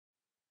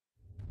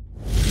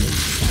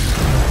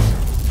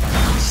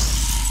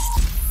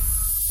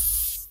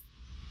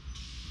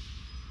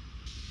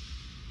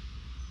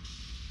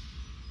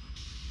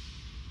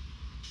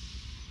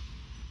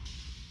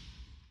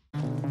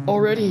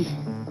ready.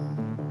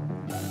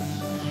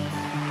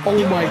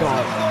 Oh my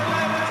god.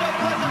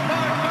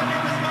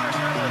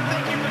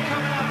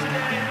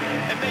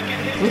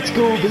 Let's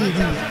go, baby.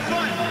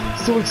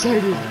 So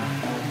excited.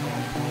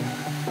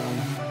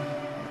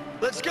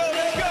 Let's go,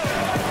 let's go.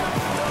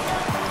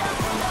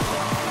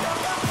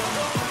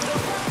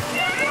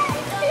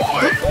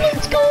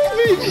 Let's go,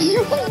 baby.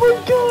 Oh my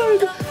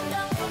god.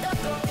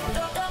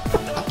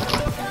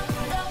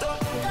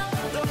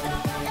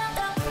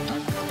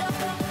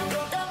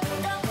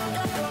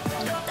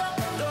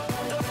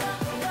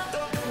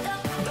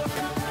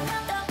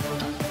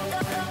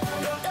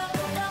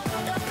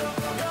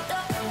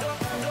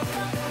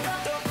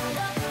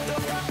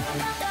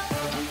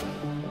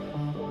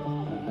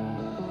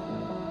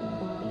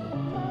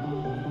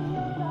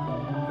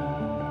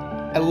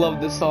 I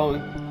love this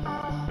song.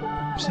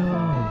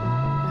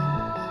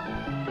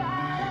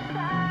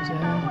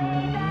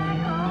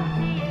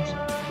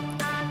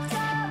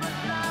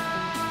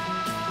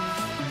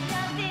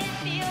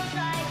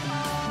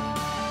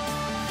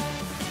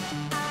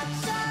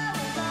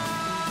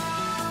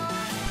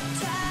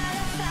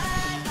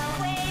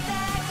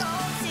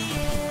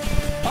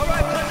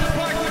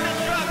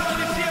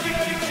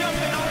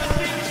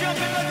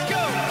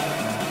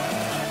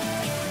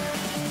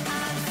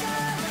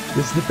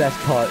 This is the best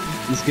part.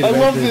 Just get I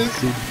ready love for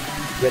this. Get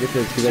ready for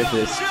this. Get ready for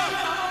this.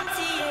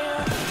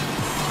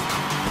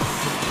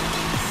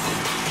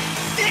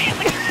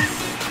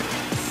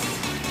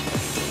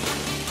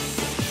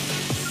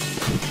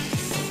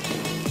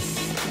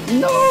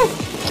 No!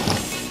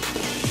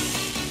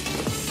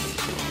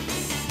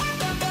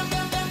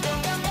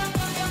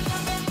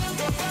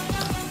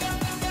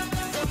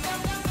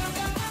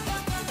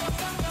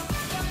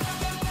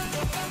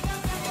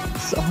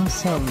 It's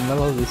awesome. I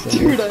love this.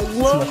 Dude, I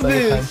love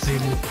this.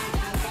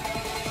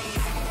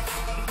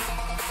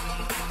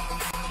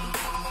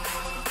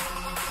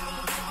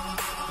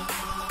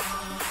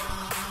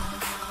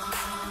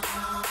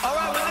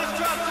 Alright, when this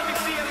drops, let me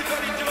see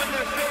everybody doing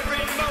their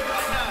favorite emote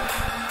right now.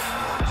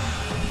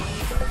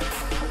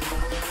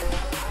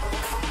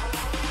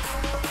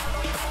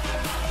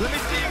 Let me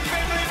see your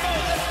favorite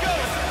emote, let's go.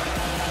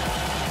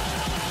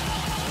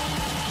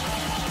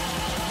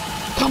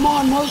 Come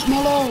on,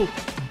 Marshmallow!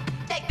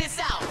 Check this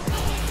out.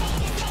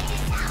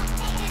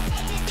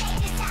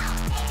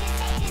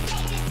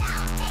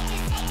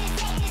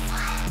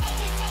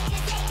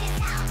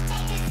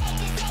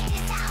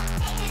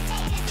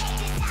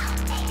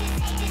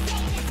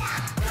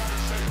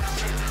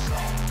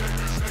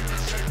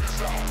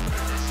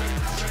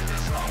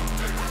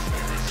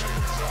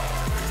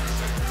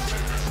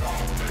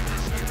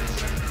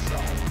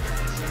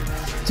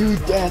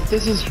 Dude, Dad,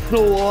 this is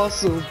so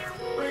awesome.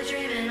 We're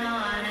dreaming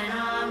on and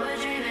on, we're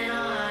dreaming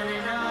on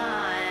and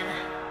on.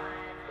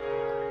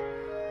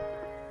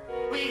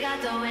 We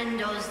got the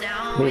windows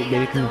down, Wait, we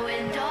baby, got come the here.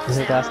 windows This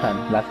is last down.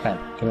 time. Last time.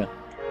 Come here.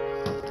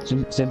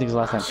 Same thing as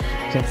last time.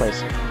 Same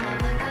place.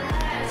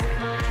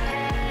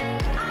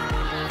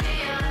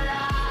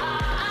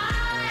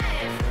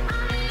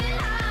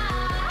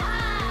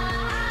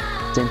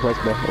 Same place,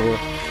 bro. Over there.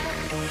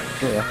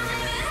 Yeah.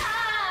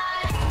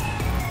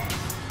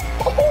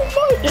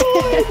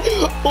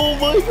 Oh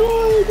my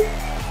god!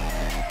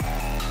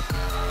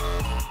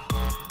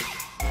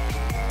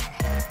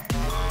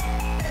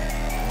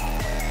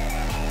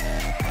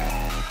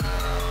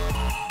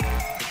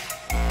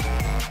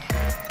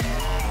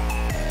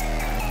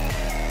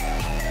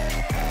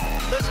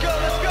 Let's go,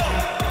 let's go.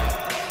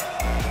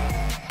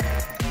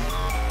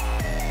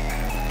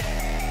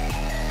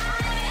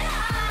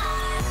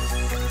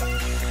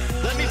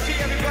 Let me see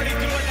everybody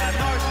doing that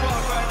march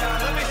walk right now.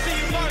 Let me see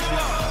you march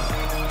walk.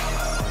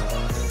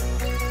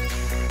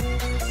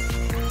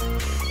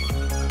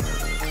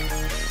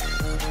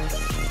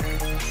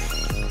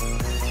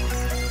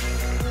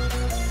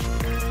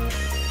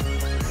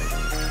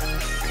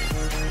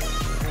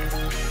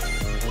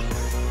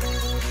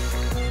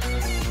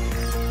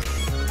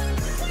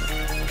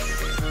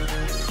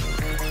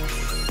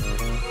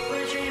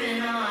 We're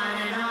dreaming on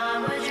and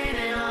on, we're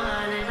dreaming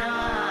on and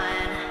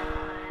on.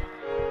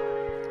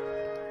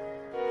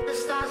 The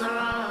stars are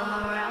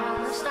all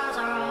around, the stars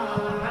are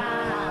all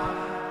around.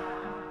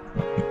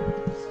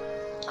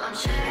 I'm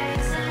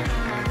chasing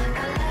the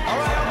color.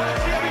 Alright, I want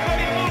to see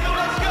everybody moving.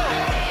 Let's go.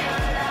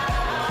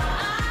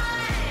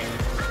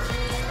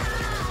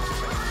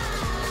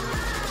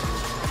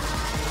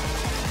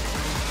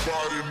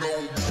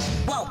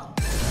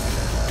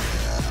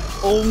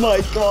 Oh my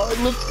god,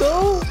 let's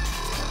go!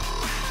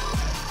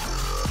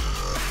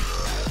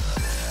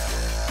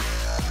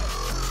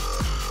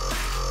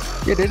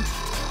 You did.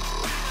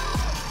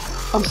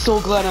 I'm so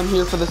glad I'm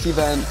here for this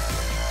event.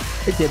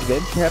 It did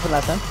good. It happened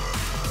last time.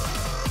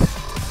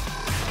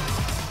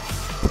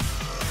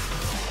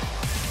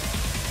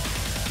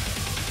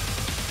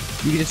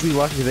 You can just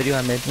rewatch the video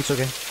I made. It's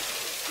okay.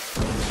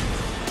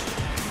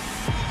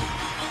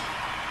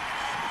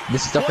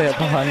 This is the fair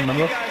behind,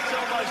 remember? Thank you guys so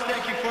much.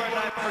 Thank you,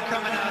 FORTNITE, for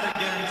coming out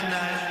again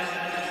tonight.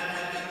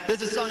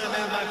 This is a song I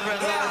made with my friend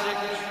Logic.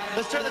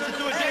 Let's turn this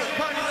into a dance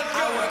party. Let's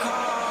go.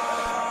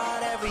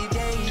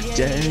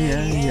 I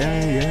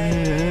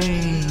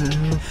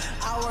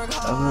work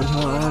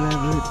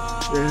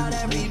hard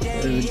every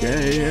day.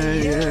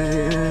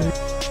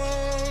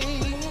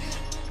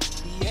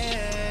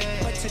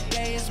 But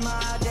today is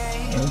my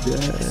day.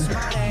 It's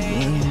my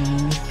day.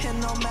 And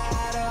no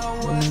matter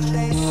what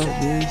they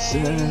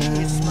say,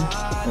 it's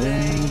my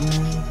day.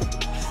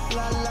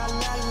 La la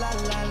la la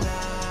la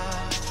la.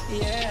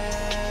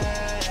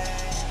 Yeah.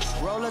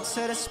 Roll up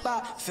to the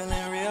spot,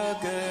 feeling real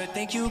good.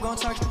 Think you gon'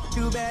 talk,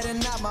 you better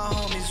not. My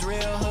homies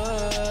real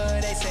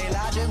hood. They say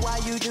Logic, why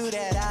you do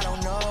that? I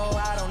don't know.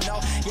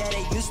 Yeah,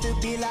 they used to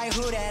be like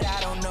who that? I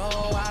don't know.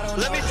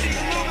 Let me see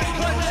you moving,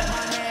 put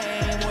My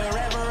name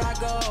wherever I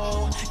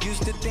go.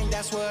 Used to think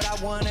that's what I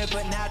wanted,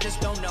 but now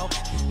just don't know.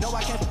 No,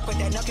 I can't fuck with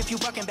that. Nuck if you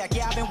bucking back.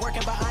 Yeah, I've been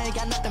working, but I ain't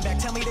got nothing back.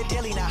 Tell me the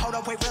daily now. Hold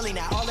up, wait, really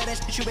now. All of that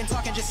shit you been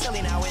talking just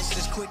silly now. It's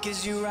as quick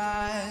as you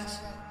rise,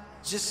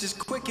 just as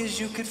quick as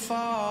you could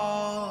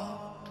fall.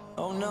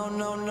 Oh no,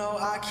 no, no,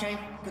 I can't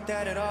with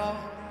that at all.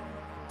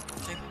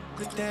 Can't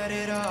with that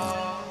at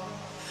all.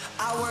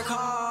 I work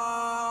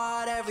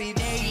hard every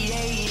day.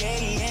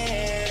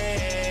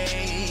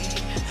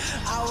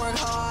 I work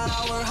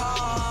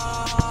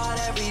hard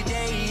every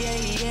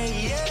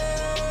day.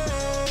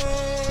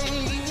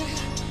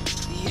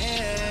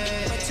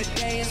 Yeah. But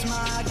today is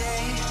my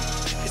day.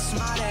 It's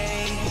my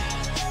day.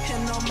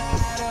 And no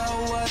matter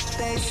what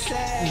they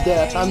say.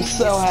 Death, I'm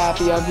so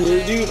happy I'm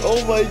here, dude.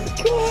 Oh my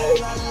god.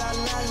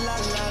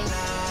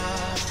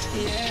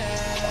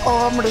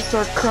 Oh, I'm gonna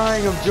start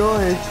crying of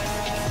joy.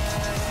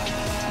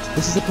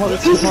 This is the part.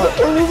 This is the part.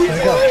 Oh my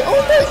god!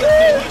 Oh my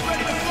god!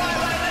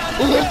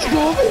 Let's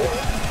go!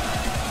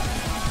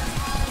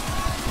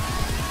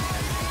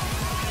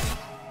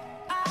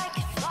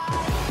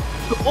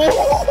 Oh!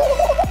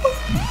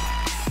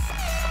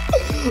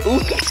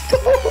 Let's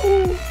go!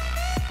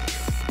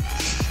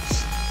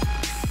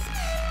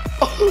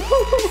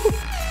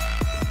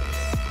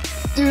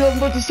 Dude, I'm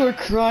about to start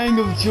crying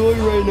of joy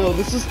right now.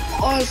 This is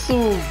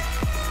awesome!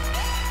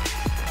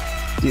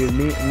 Dude,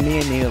 me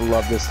and Nina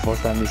loved this the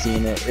first time we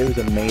seen it. It was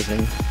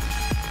amazing.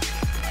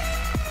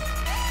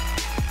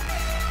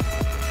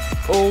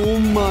 Oh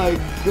my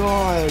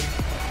god.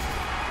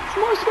 It's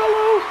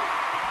Marshmallow!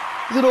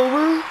 Is it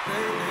over?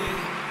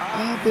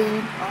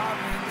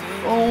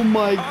 Oh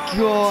my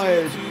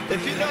god.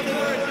 If you know the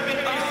words, let me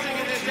hear you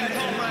singing this at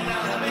home right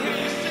now. Let me hear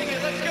you sing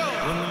it. Let's go.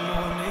 When the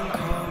morning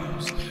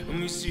comes and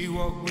we see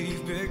what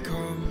we've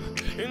become,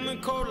 in the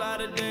cold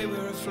light of day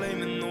we're a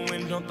flame in the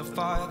wind, not the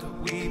fire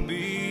that we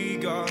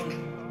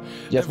begun.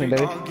 Yes, Every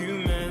baby.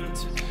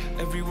 argument,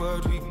 every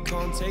word we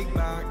can't take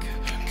back.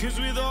 Cause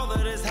with all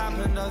that has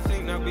happened, I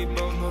think that we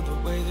both know the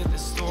way that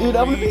this story. Dude,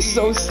 I'm gonna be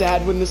so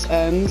sad when this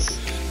ends.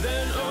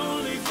 Then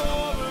only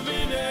for a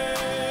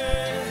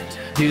minute.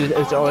 Dude,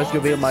 it's always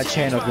gonna be on my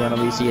channel if you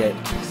wanna see it.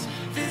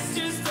 This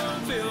just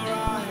don't feel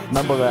right.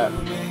 Remember that.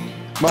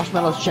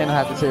 Marshmallow's channel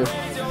has it too.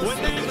 When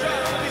things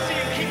drop, let me see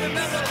you keep it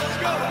mellow. Let's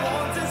go.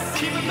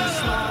 Keep it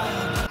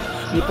mellow.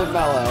 Keep it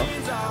mellow.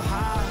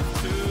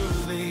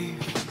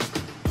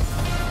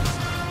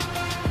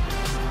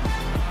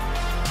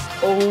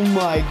 Oh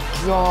my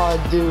god,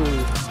 dude.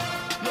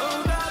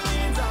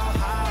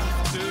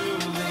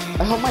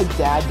 I hope my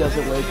dad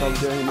doesn't wake up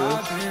during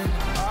this.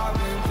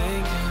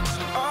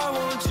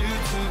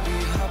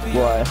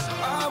 Why?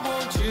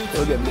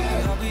 He'll get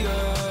mad.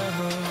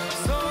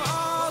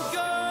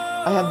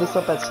 I have this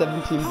up at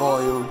 17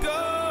 volume.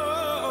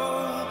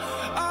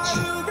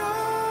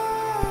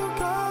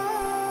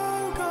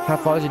 How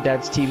far is your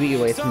dad's TV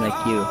away from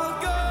like you?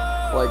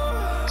 Like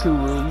 2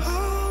 rooms.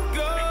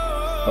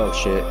 Oh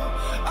shit.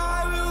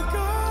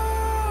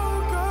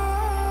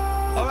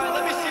 Alright,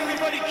 let me see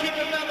everybody keep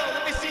it mellow.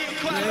 Let me see you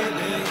clap.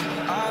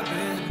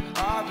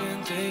 I've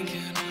been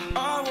thinking,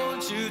 I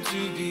want you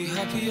to be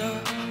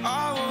happier.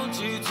 I want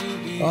you to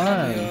be Why?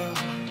 happier.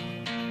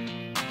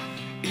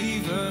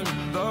 Even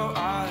though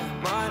I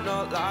might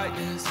not like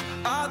this,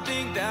 I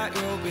think that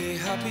you'll be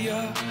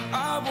happier.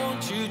 I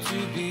want you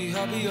to be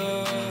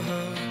happier.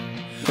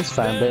 It's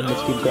fine, babe.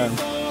 Let's keep going.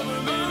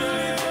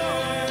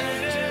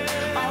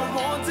 I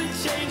want to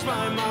change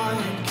my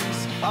mind,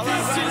 'cause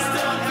this just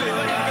don't feel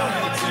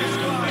right to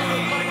me.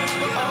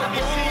 Let me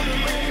see you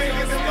keep your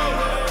fingers in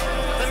motion.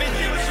 Let me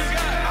see what you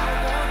got. I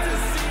want to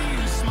see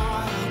you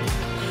smile.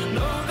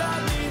 No, that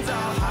means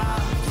I'll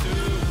have to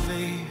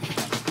leave.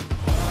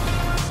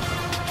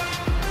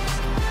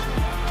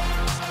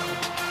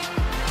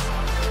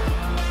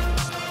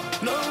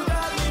 No,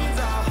 that means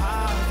I'll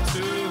have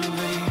to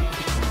leave.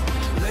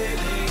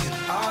 Lately,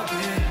 I've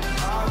been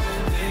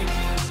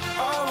thinking, I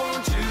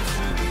want you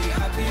to be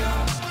happier.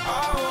 I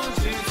want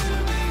you to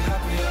be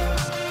happier.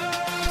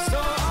 So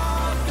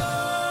I'll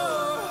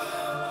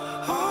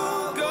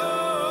go.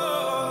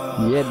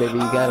 Yeah, baby, you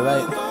got it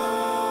right.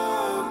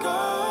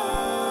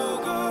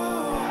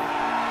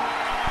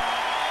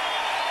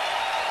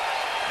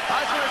 I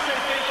just want to say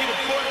thank you to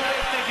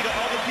FORTNITE. Thank you to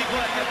all the people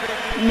at Epic.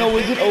 No,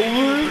 is it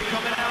over? For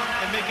coming out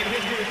and making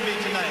history with me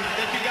tonight.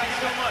 Thank you guys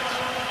so much.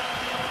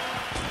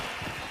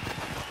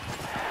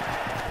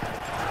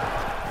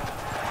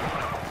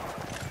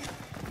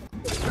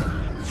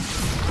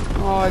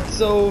 Oh,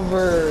 it's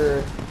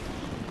over.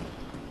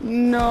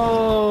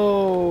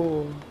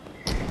 No.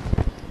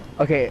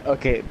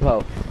 Okay,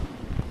 bro.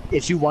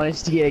 If you want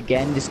us to get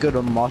again, just go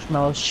to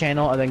Marshmallow's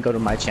channel and then go to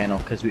my channel,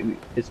 because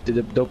it's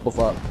both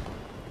up.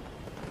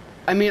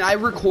 I mean, I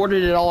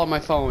recorded it all on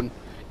my phone.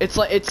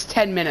 It's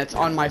 10 minutes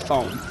on my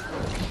phone.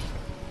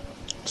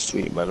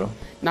 Sweet, brother.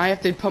 Now I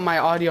have to put my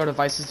audio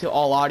devices to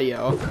all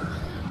audio.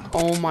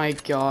 Oh my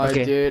god,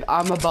 dude.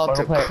 I'm about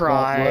to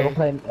cry. Wanna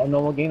play a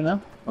normal game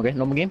now? Okay,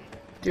 normal game?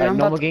 Dude, I'm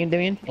normal game,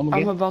 Damien?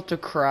 I'm about to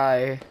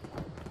cry.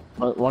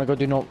 Wanna go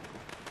do no...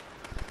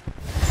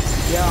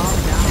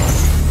 Yeah,